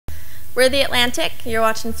We're the Atlantic, you're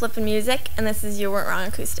watching Flippin' Music, and this is You Weren't Wrong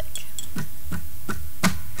Acoustic.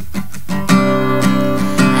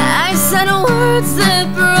 I said words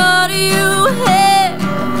that brought you here,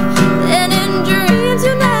 and in dreams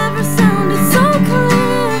you never sounded so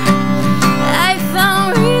clear. I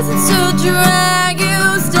found reasons to drag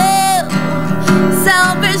you still,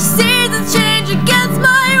 selfish seasons change against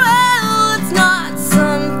my will. It's not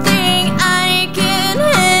something I can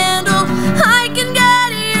handle, I can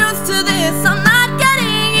get used to this, I'm not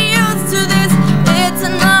getting used to this. It's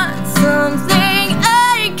not something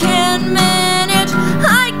I can manage,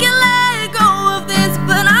 I can let go of this,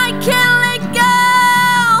 but I can't let go.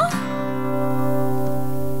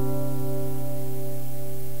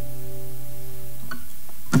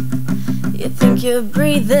 You think you're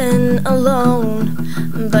breathing alone,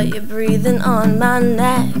 but you're breathing on my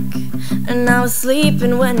neck. And I was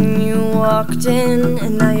sleeping when you walked in,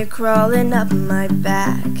 and now you're crawling up my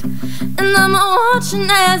back. And I'm watching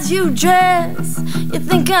as you dress, you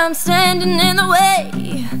think I'm standing in the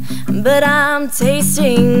way, but I'm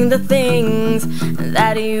tasting the things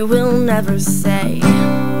that you will never say.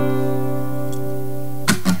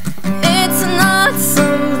 It's not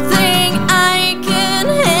something I can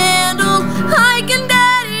handle, I can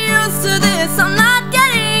get used to this, I'm not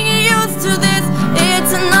getting used to this.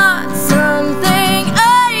 It's not something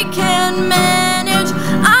I can manage,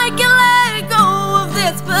 I can let go of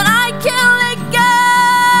this, but I can't let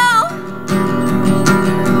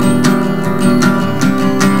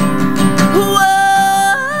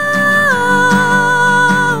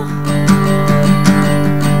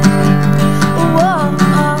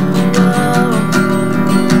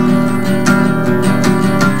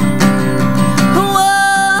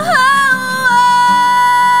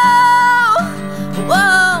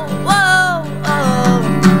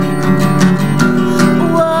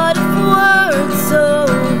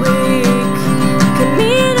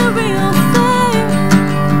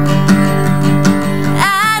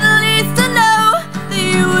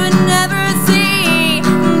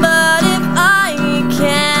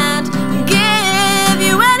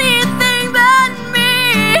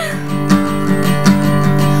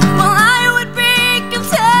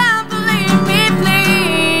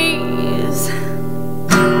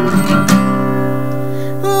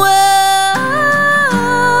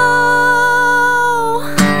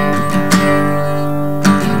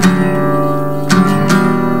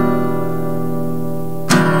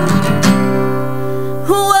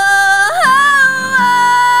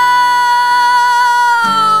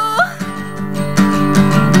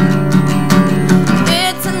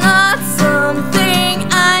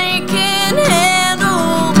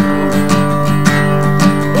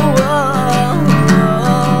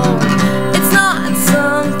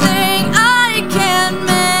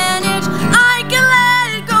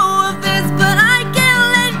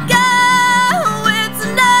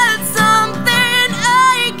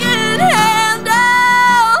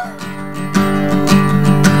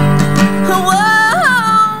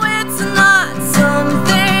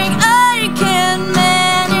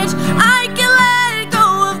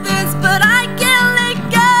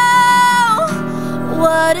go.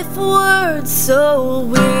 What if words so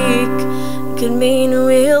weak could mean a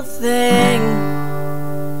real thing?